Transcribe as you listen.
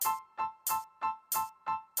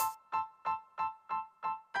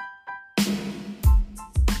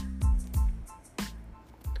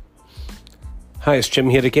Hi, it's Jim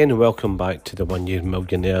here again, and welcome back to the 1 Year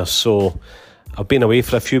Millionaire. So, I've been away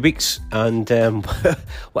for a few weeks, and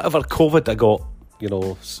whatever COVID I got,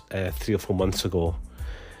 3 or 4 months ago,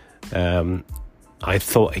 I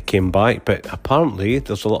thought it came back, but apparently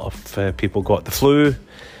there's a lot of people got the flu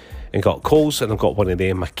and got colds, and I've got one of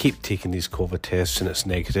them. I keep taking these COVID tests, and it's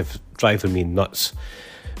negative, driving me nuts.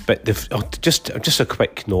 But just a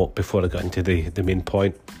quick note before I got into the main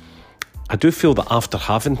point. I do feel that after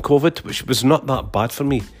having COVID, which was not that bad for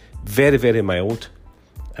me, very, very mild,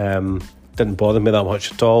 didn't bother me that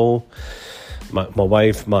much at all. My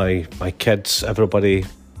wife, my kids, everybody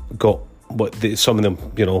got some of them,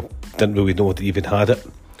 didn't really know they even had it.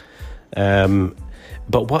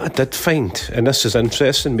 But what I did find, and this is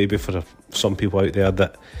interesting maybe for some people out there,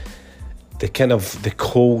 that the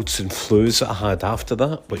colds and flus that I had after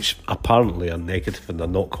that, which apparently are negative and they're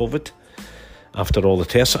not COVID, after all the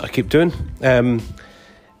tests that I keep doing,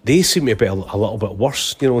 they seem to be a little bit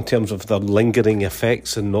worse, in terms of their lingering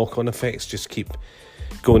effects and knock-on effects just keep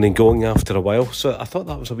going and going after a while. So I thought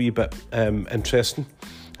that was a wee bit interesting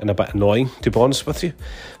and a bit annoying, to be honest with you.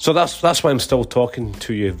 So that's why I'm still talking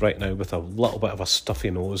to you right now with a little bit of a stuffy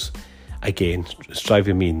nose. Again, it's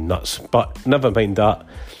driving me nuts. But never mind that.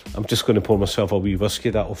 I'm just going to pour myself a wee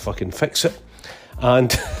whiskey. That'll fucking fix it.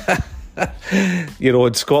 And...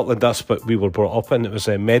 in Scotland, that's what we were brought up in. It was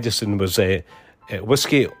medicine was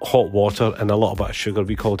whiskey, hot water, and a little bit of sugar.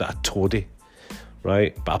 We called it a toddy,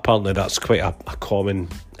 right? But apparently that's quite a common,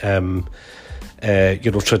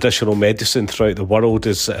 traditional medicine throughout the world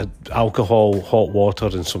is alcohol, hot water,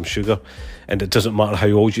 and some sugar. And it doesn't matter how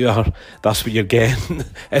old you are, that's what you're getting,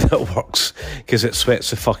 and it works because it sweats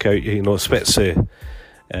the fuck out you. It sweats the,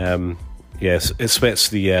 it sweats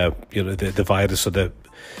the the virus or the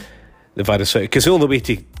virus, because the only way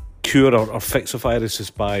to cure or fix a virus is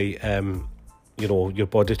by your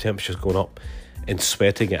body temperature's going up and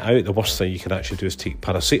sweating it out. The worst thing you can actually do is take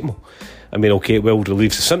paracetamol. I mean, okay, it will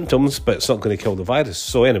relieve the symptoms, but it's not going to kill the virus.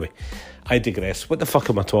 So anyway, I digress. What the fuck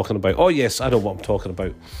am I talking about? Oh yes, I know what I'm talking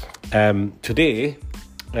about. Today,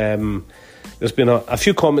 there's been a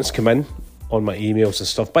few comments come in on my emails and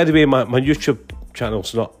stuff. By the way, my YouTube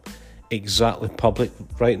channel's not exactly public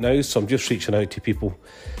right now, so I'm just reaching out to people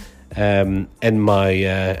in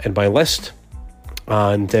my list,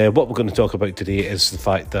 and what we're going to talk about today is the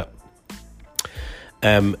fact that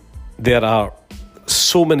there are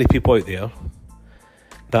so many people out there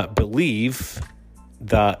that believe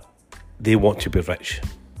that they want to be rich,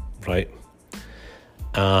 right?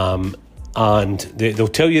 And they'll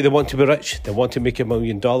tell you they want to be rich, they want to make $1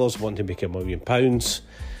 million, want to make £1 million,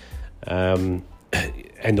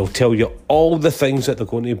 and they'll tell you all the things that they're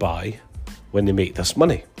going to buy when they make this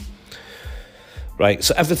money. Right,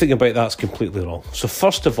 so everything about that's completely wrong. So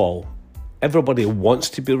first of all, everybody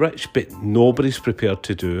wants to be rich, but nobody's prepared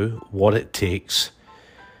to do what it takes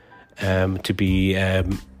to be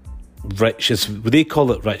rich. They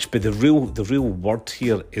call it rich, but the real word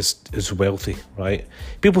here is wealthy, right?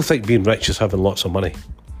 People think being rich is having lots of money,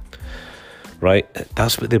 right?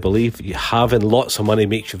 That's what they believe. Having lots of money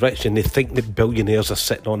makes you rich, and they think that billionaires are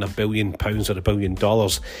sitting on £1 billion or $1 billion,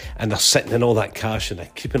 and they're sitting in all that cash and they're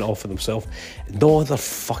keeping it all for themselves. No, they're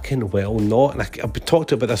fucking well not. And I've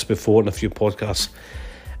talked about this before in a few podcasts.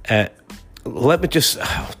 Let me just...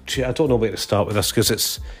 I don't know where to start with this, because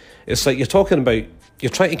it's like you're trying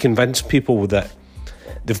to convince people that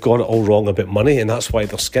they've got it all wrong about money, and that's why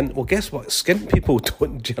they're skint. Well, guess what? Skint people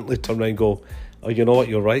don't gently turn around and go, oh, you know what,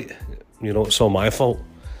 you're right. It's all my fault.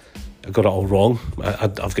 I got it all wrong.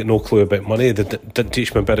 I've got no clue about money. They didn't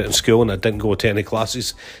teach me about it in school, and I didn't go to any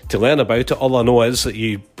classes to learn about it. All I know is that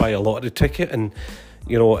you buy a lottery ticket and,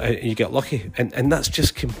 you get lucky. And that's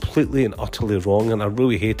just completely and utterly wrong, and I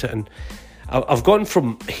really hate it. And I've gone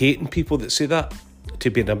from hating people that say that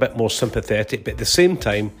to being a bit more sympathetic, but at the same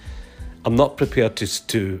time, I'm not prepared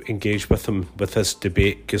to engage with them with this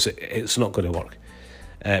debate, because it's not going to work.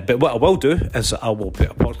 But what I will do is I will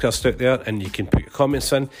put a podcast out there, and you can put your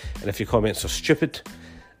comments in, and if your comments are stupid,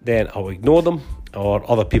 then I'll ignore them, or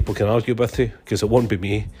other people can argue with you, because it won't be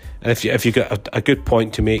me. And if you got a good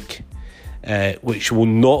point to make, which will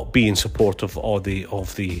not be in support of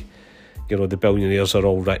the billionaires are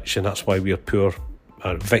all rich and that's why we're poor,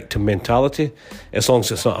 victim mentality, as long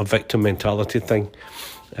as it's not a victim mentality thing,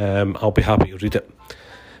 I'll be happy to read it.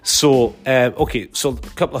 So, so a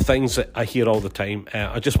couple of things that I hear all the time.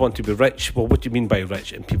 I just want to be rich. Well, what do you mean by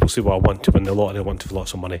rich? And people say, well, I want to win the lottery, I want to have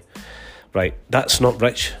lots of money. Right, that's not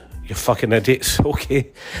rich. You fucking idiots, okay?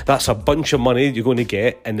 That's a bunch of money you're going to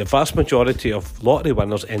get, and the vast majority of lottery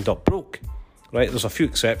winners end up broke. Right, there's a few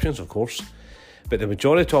exceptions, of course. but the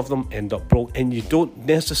majority of them end up broke, and you don't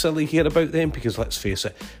necessarily hear about them because, let's face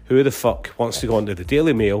it, who the fuck wants to go onto the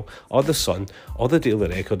Daily Mail or the Sun or the Daily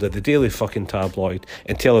Record or the Daily fucking Tabloid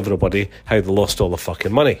and tell everybody how they lost all the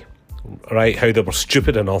fucking money, right? How they were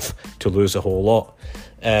stupid enough to lose a whole lot.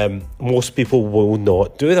 Most people will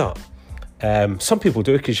not do that. Some people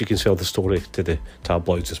do because you can sell the story to the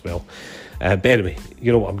tabloids as well. But anyway,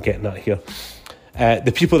 you know what I'm getting at here.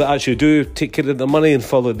 The people that actually do take care of the money and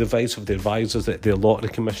follow the advice of the advisors that the Lottery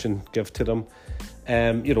Commission give to them,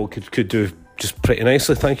 could do just pretty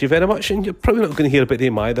nicely, thank you very much. And you're probably not going to hear about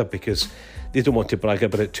them either because they don't want to brag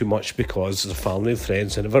about it too much because their family and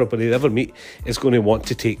friends and everybody they ever meet is going to want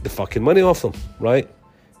to take the fucking money off them, right?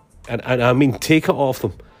 And I mean, take it off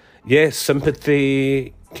them. Yes,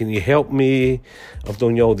 sympathy, can you help me? I've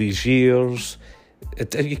known you all these years.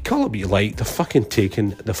 You call it what you like, they're fucking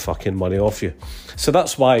taking the fucking money off you. So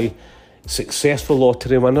that's why successful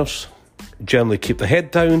lottery winners generally keep their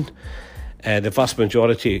head down. The vast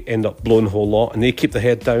majority end up blowing the whole lot and they keep their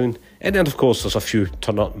head down. And then, of course, there's a few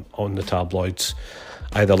turn up on the tabloids,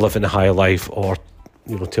 either living a high life or,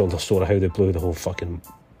 telling the story how they blew the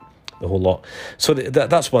whole lot. So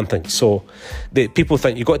that's one thing. So people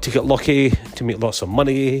think you've got to get lucky to make lots of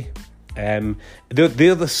money.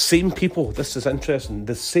 They're the same people, this is interesting,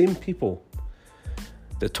 the same people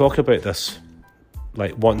that talk about this,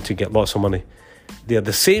 like wanting to get lots of money, they're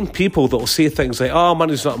the same people that will say things like,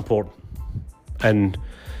 money's not important, and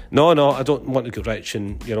no, I don't want to get rich,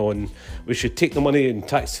 and and we should take the money and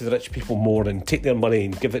tax to the rich people more and take their money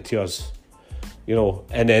and give it to us,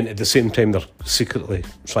 and then at the same time they're secretly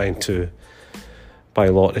trying to buy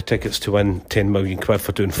lottery tickets to win 10 million quid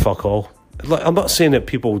for doing fuck all. I'm not saying that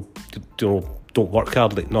people don't work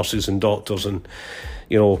hard, like nurses and doctors and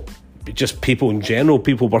just people in general,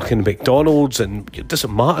 people working in McDonald's, and it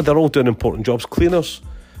doesn't matter, they're all doing important jobs. Cleaners,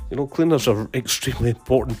 cleaners are extremely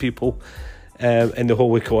important people in the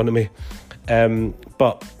whole economy,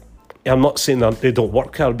 but I'm not saying that they don't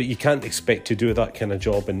work hard, but you can't expect to do that kind of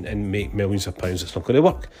job and make millions of pounds. It's not going to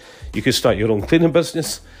work. You could start your own cleaning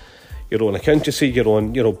business, your own accountancy, your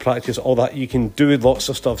own, practice, all that. You can do lots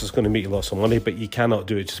of stuff that's going to make you lots of money, but you cannot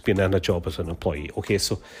do it just being in a job as an employee. Okay,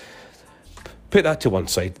 so put that to one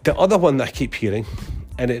side. The other one that I keep hearing,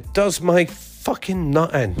 and it does my fucking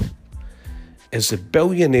nut in, is the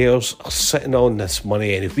billionaires are sitting on this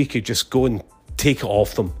money, and if we could just go and take it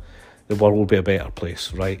off them, the world will be a better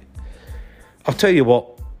place, right? I'll tell you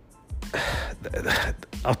what.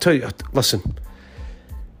 Listen,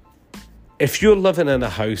 if you're living in a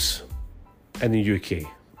house in the UK,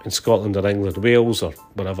 in Scotland or England, Wales or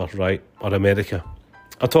whatever, right, or America,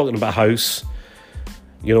 I'm talking about a house,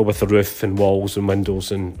 with a roof and walls and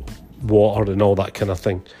windows and water and all that kind of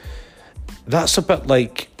thing. That's a bit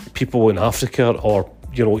like people in Africa or,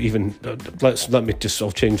 even,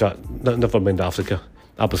 I'll change that, never mind Africa.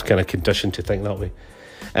 I was kind of conditioned to think that way.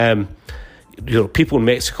 People in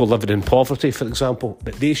Mexico living in poverty, for example,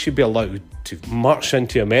 that they should be allowed to march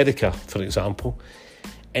into America, for example,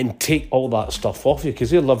 and take all that stuff off you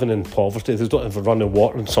because they're living in poverty. They don't have running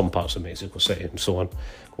water in some parts of Mexico City and so on,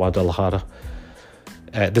 Guadalajara.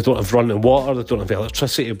 They don't have running water, they don't have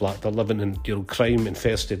electricity, they're living in crime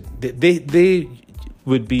infested. They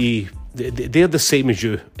would be, they're the same as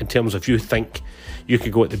you in terms of you think you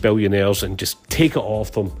could go at the billionaires and just take it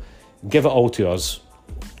off them, give it all to us.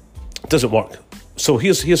 It doesn't work. So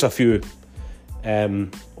here's a few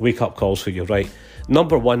wake-up calls for you, right?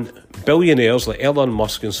 Number one, billionaires like Elon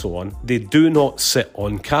Musk and so on, they do not sit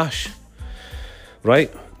on cash,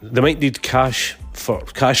 right? They might need cash for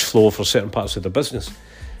cash flow for certain parts of the business,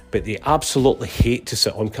 but they absolutely hate to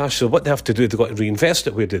sit on cash. So what they have to do, they've got to reinvest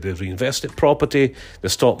it. Where do they reinvest it? Property, the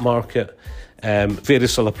stock market,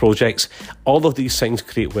 various other projects. All of these things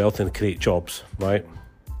create wealth and create jobs, right?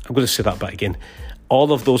 I'm going to say that back again.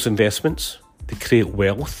 All of those investments, they create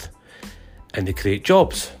wealth and they create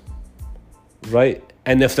jobs, right?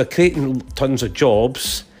 And if they're creating tons of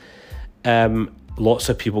jobs, lots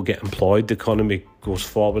of people get employed, the economy goes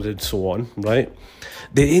forward and so on, right?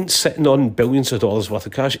 They ain't sitting on billions of dollars worth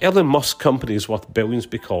of cash. Elon Musk company is worth billions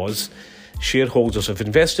because shareholders have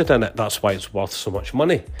invested in it. That's why it's worth so much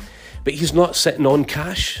money. But he's not sitting on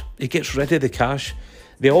cash. He gets rid of the cash.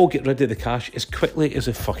 They all get rid of the cash as quickly as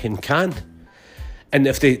they fucking can. And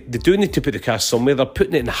if they do need to put the cash somewhere, they're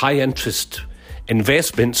putting it in high interest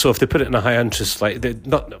investment. So if they put it in a high interest, by the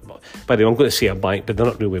way, I'm going to say a bank, but they're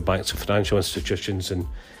not really banks, they're financial institutions and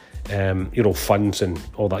funds and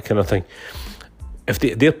all that kind of thing. If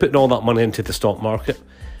they're putting all that money into the stock market,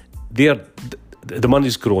 the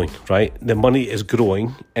money's growing, right? The money is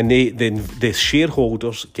growing, and the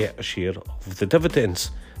shareholders get a share of the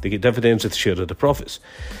dividends. They get dividends with share of the profits.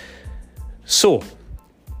 So,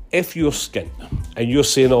 if you're skint and you're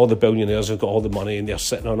saying all the billionaires have got all the money and they're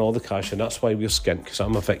sitting on all the cash and that's why we're skint, because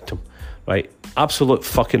I'm a victim, right? Absolute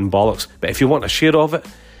fucking bollocks. But if you want a share of it,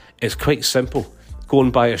 it's quite simple. Go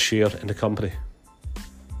and buy a share in the company,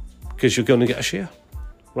 because you're going to get a share,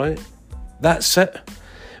 right? That's it.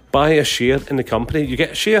 Buy a share in the company, you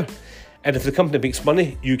get a share. And if the company makes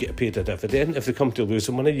money, you get paid a dividend. If the company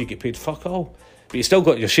loses money, you get paid fuck all. But you still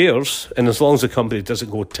got your shares, and as long as the company doesn't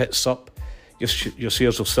go tits up, your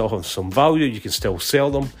shares will still have some value. You can still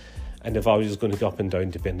sell them, and the value is going to go up and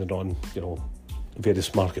down depending on, you know,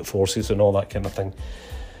 various market forces and all that kind of thing.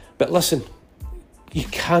 But listen, you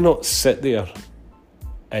cannot sit there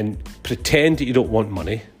and pretend that you don't want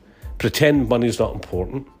money, pretend money's not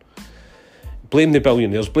important, blame the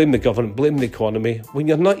billionaires, blame the government, blame the economy, when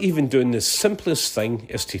you're not even doing the simplest thing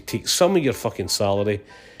is to take some of your fucking salary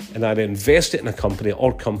and either invest it in a company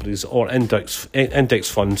or companies or index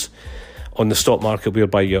funds on the stock market,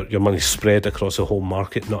 whereby your money's spread across the whole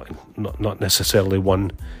market, not necessarily one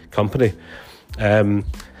company.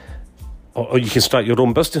 Or you can start your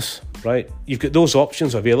own business, right? You've got those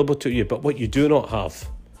options available to you, but what you do not have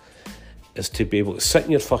is to be able to sit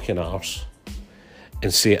in your fucking arse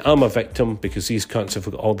and say, I'm a victim because these cunts have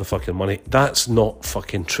got all the fucking money. That's not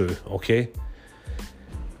fucking true, okay?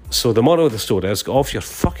 So the moral of the story is, get off your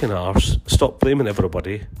fucking arse, stop blaming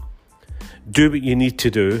everybody, do what you need to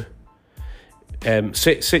do.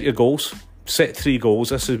 Set your goals. Set 3 goals.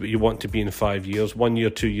 This is what you want to be in 5 years, 1 year,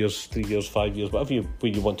 2 years, 3 years, 5 years, whatever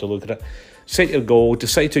you want to look at it. Set your goal,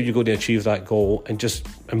 decide how you're going to achieve that goal, and just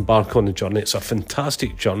embark on the journey. It's a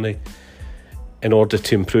fantastic journey in order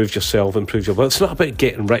to improve yourself, improve your... Well, it's not about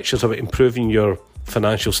getting rich, it's about improving your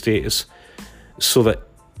financial status so that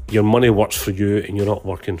your money works for you and you're not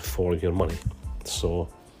working for your money. So,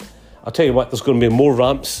 I'll tell you what, there's going to be more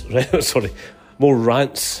rants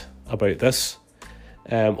about this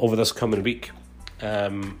over this coming week,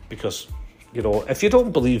 because, you know, if you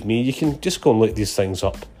don't believe me, you can just go and look these things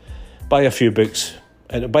up, buy a few books.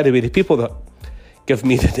 And by the way, the people that give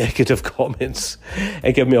me the negative comments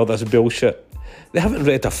and give me all this bullshit, they haven't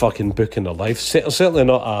read a fucking book in their life. Certainly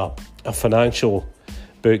not a financial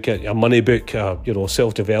book, a money book, you know,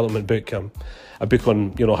 self-development book, a book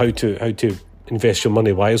on, you know, how to invest your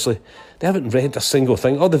money wisely. They haven't read a single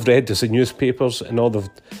thing. All they've read is the newspapers, and all they've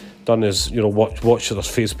done is, you know, watch their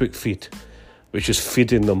Facebook feed, which is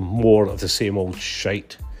feeding them more of the same old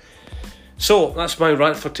shite. So that's my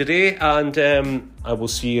rant for today, and I will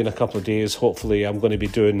see you in a couple of days. Hopefully I'm going to be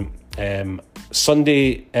doing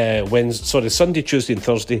Sunday, Tuesday and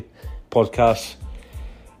Thursday podcasts,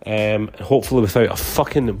 hopefully without a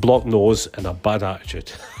fucking blocked nose and a bad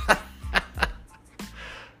attitude.